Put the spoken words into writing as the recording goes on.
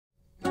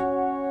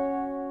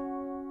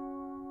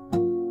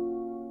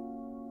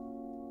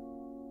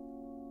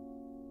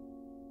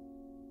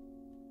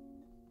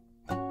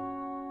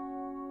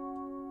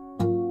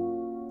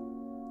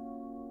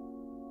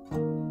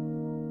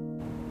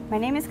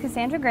name is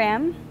Cassandra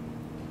Graham,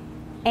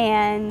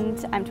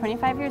 and I'm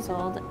 25 years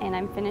old, and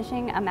I'm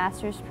finishing a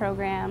master's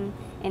program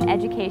in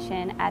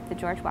education at the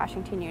George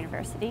Washington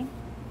University.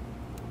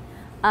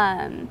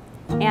 And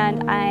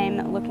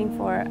I'm looking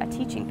for a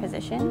teaching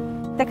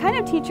position. The kind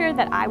of teacher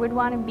that I would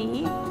want to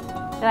be,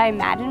 that I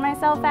imagine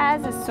myself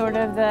as, is sort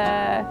of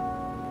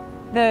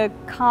the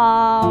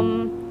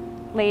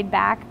calm,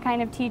 laid-back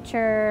kind of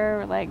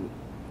teacher, like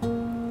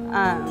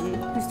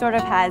who sort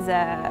of has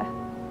a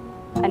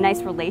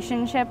nice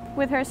relationship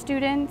with her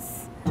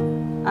students,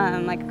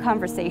 like a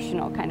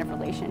conversational kind of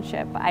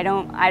relationship.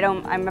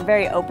 I'm a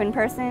very open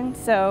person,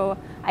 so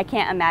I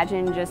can't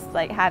imagine just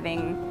like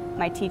having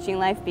my teaching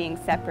life being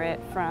separate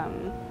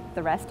from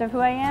the rest of who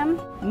I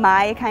am.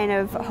 My kind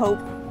of hope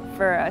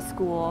for a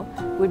school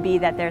would be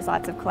that there's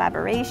lots of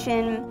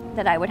collaboration,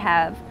 that I would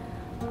have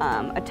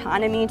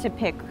autonomy to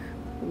pick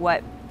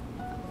what,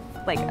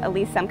 like at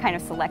least some kind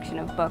of selection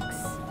of books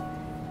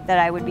that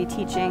I would be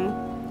teaching,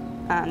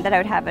 that I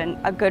would have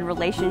a good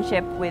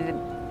relationship with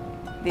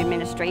the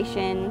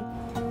administration,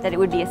 that it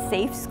would be a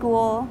safe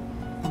school,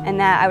 and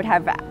that I would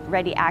have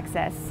ready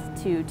access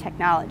to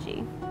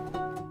technology.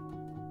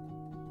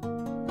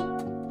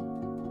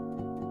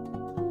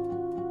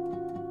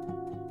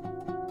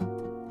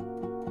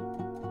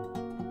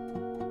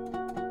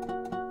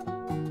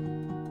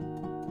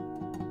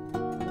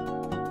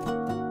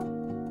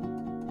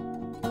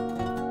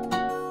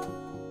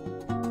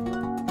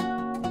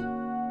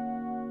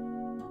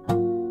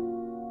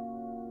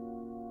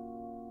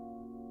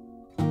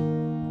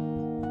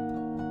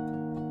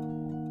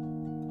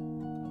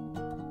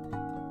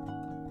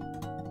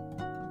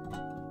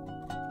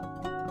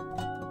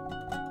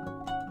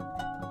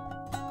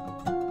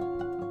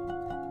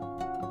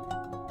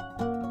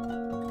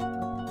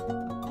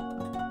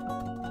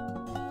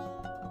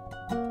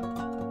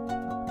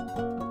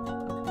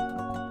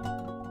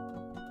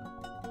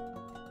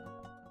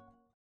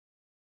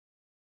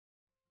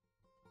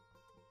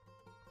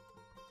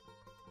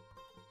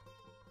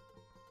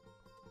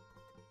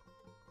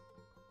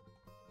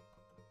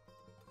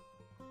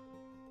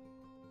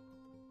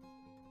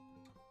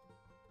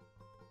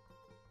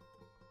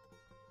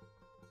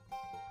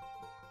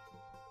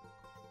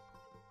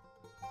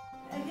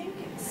 I think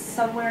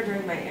somewhere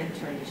during my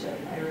internship,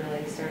 I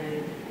really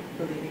started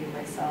believing in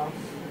myself,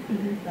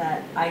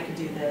 that I could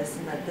do this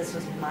and that this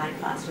was my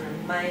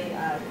classroom. My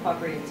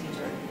cooperating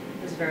teacher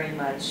was very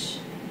much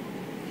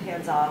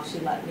hands-off. She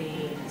let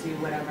me do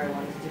whatever I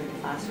wanted to do in the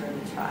classroom,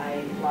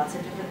 try lots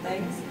of different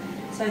things.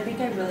 So I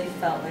think I really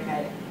felt like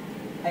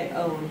I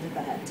owned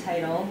that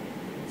title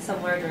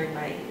somewhere during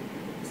my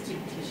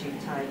student teaching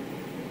time,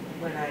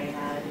 when I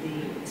had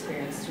the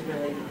experience to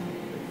really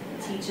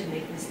teach and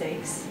make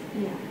mistakes.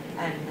 Yeah.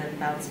 And then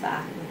bounce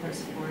back and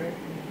persevere.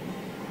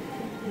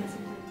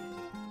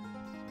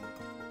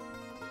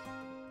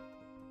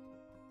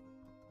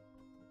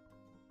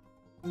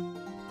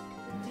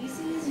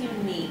 DC is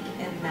unique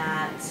in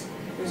that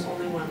there's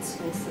only one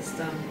school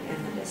system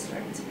in the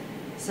district.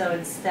 So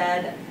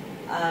instead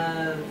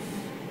of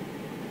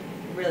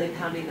really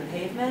pounding the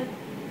pavement,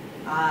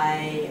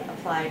 I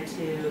applied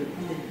to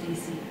the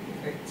DC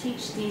or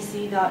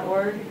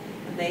teachdc.org,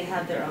 and they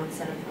have their own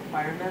set of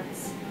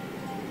requirements.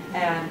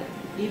 And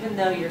even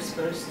though you're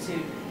supposed to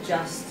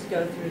just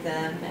go through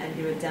them and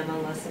do a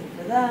demo lesson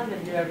for them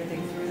and do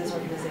everything through this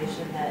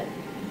organization that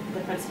the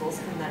principals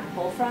can then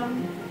pull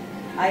from,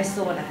 I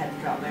still went ahead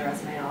and dropped my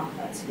resume off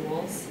at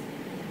schools.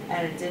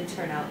 And it did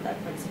turn out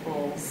that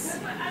principals,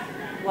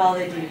 while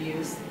they do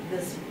use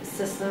this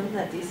system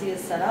that DC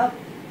has set up,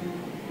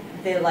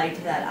 they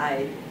liked that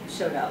I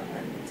showed up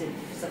and did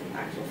some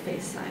actual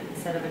face time.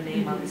 Instead of a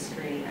name on the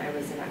screen, I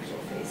was an actual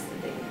face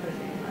that they could put a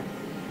name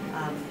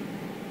on.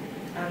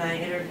 And I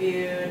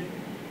interviewed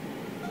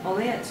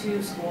only at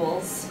 2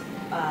 schools,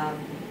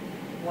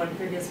 one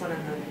previous one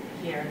and then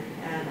here,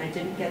 and I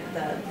didn't get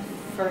the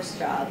first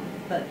job,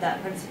 but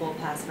that principal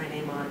passed my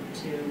name on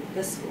to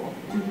this school.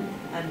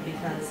 And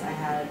because I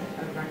had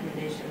a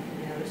recommendation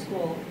from the other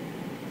school,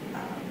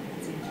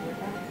 it seemed to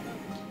work out.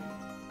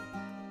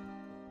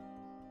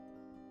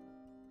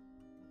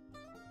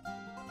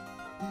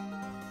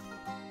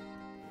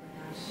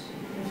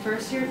 The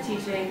first year of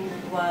teaching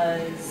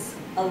was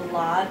a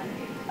lot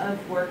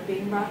of work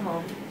being brought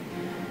home,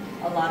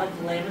 a lot of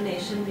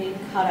lamination being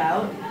cut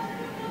out,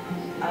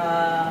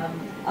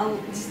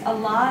 a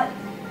lot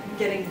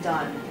getting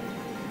done,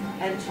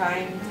 and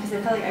trying, because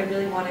I felt like I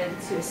really wanted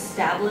to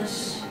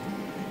establish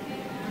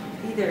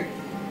either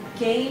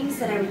games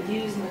that I would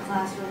use in the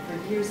classroom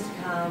for years to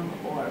come,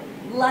 or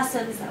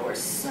lessons that were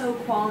so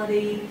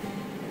quality.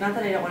 Not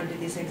that I don't want to do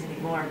these things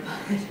anymore,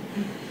 but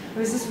I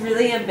was just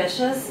really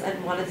ambitious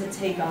and wanted to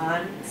take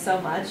on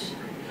so much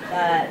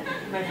that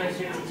my first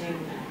year teaching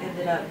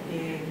ended up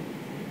being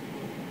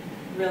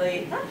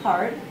really, not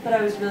hard, but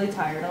I was really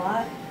tired a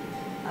lot.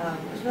 I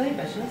was really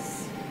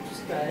ambitious, which was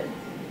good.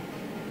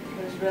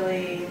 It was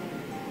really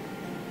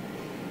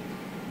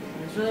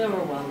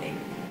overwhelming.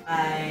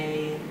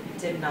 I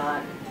did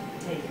not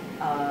take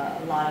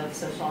a lot of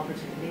social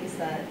opportunities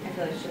that I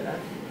feel I should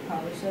have,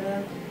 probably should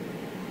have.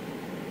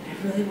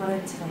 really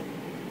wanted to like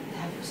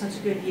have such a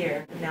good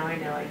year. Now I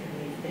know I can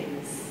leave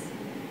things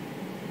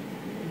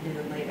and do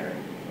them later,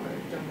 or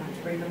don't have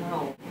to bring them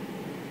home.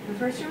 The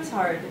first year was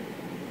hard.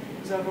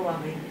 It was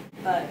overwhelming,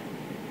 but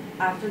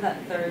after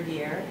that third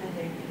year, I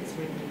think is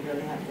when you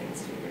really have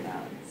things figured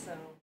out. So.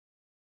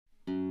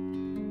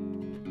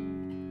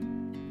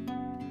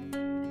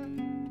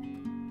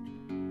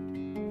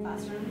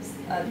 Classrooms,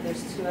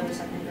 there's 2 other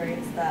second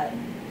grades that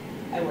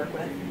I work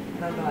with,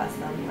 and I'll go ask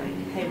them like,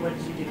 hey, what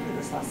did you do for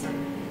this lesson?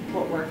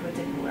 What worked, what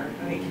didn't work?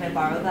 Okay, can I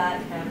borrow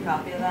that? Can I have a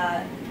copy of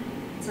that?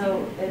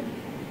 So if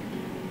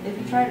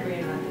you try to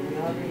reinvent the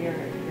wheel every year,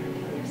 you're gonna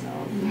kill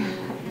yourself.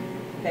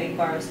 Beg,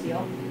 borrow,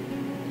 steal.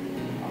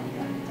 Oh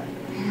yeah,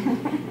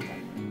 definitely.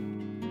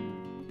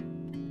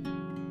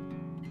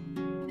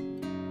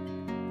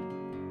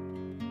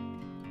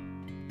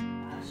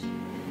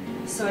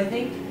 So I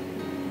think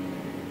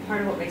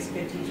part of what makes a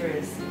good teacher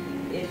is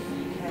if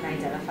you can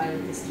identify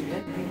with the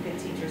student. I think good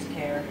teachers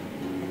care.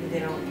 I think they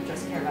don't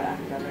just care about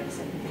academics.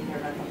 I think they care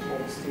about the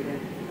whole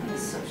student,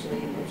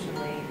 socially,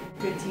 emotionally.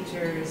 Good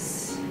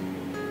teachers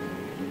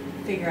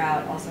figure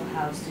out also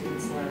how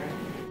students learn.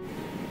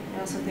 I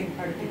also think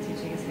part of good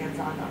teaching is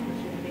hands-on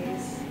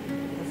opportunities,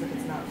 because if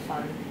it's not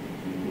fun,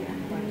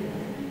 why do it?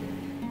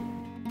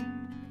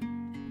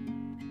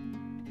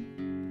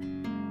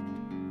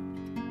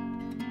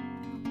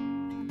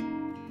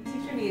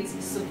 Needs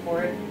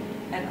support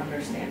and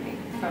understanding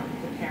from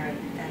the parent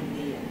and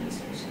the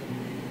administration.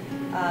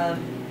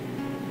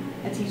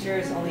 A teacher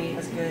is only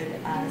as good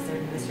as their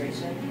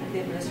administration. If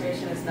the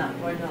administration is not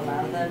going to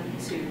allow them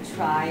to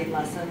try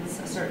lessons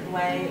a certain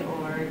way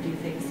or do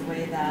things the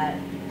way that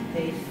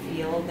they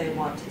feel they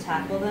want to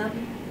tackle them,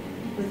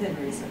 within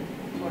reason,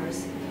 of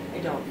course, I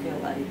don't feel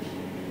like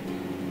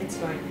it's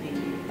going to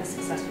be a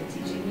successful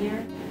teaching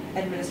year.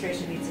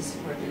 Administration needs to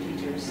support their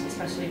teachers,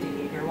 especially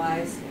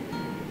behavior-wise.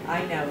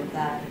 I know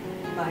that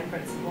my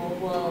principal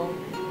will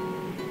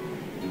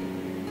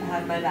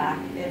have my back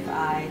if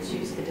I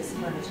choose to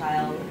discipline a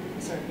child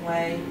a certain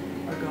way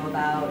or go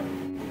about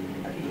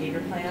a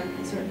behavior plan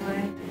a certain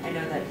way. I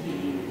know that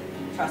he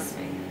trusts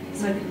me.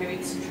 So I think maybe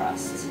it's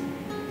trust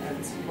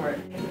and support.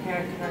 If the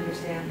parent can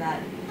understand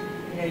that,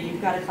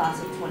 you've got a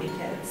class of 20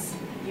 kids.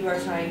 You are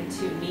trying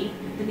to meet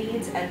the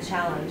needs and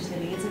challenge the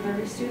needs of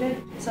every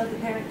student. So if the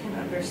parent can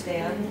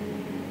understand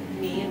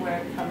me and where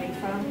I'm coming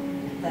from,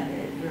 then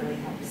it really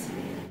helps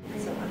me.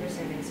 So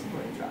understanding,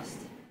 support, and trust.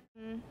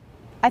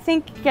 I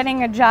think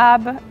getting a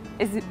job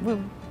is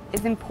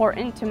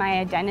important to my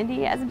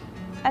identity as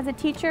a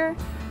teacher.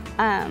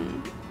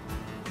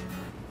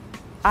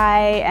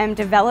 I am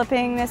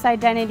developing this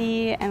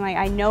identity, and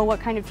I know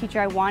what kind of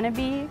teacher I want to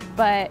be,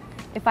 but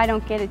if I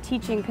don't get a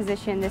teaching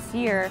position this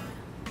year,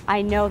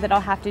 I know that I'll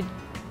have to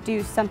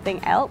do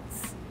something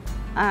else.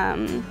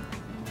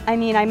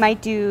 I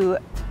might do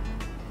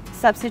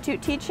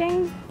substitute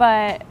teaching,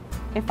 but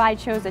if I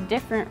chose a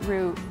different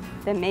route,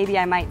 then maybe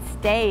I might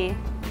stay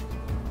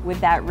with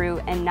that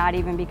route and not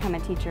even become a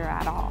teacher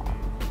at all.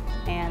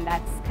 And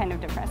that's kind of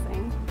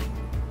depressing.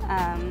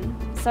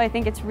 So I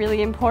think it's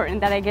really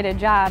important that I get a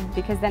job,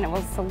 because then it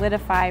will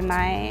solidify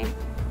my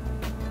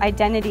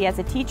identity as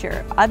a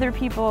teacher. Other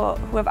people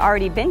who have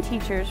already been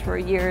teachers for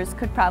years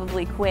could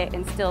probably quit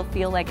and still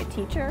feel like a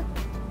teacher.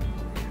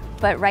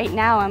 But right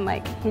now I'm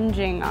like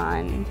hinging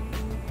on,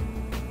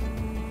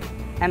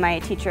 am I a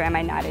teacher, am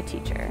I not a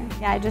teacher?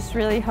 Yeah, I just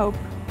really hope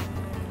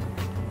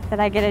that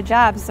I get a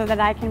job so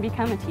that I can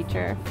become a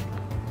teacher.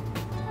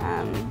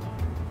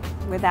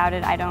 Without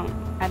it, I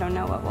don't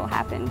know what will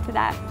happen to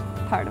that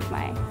part of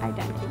my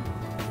identity.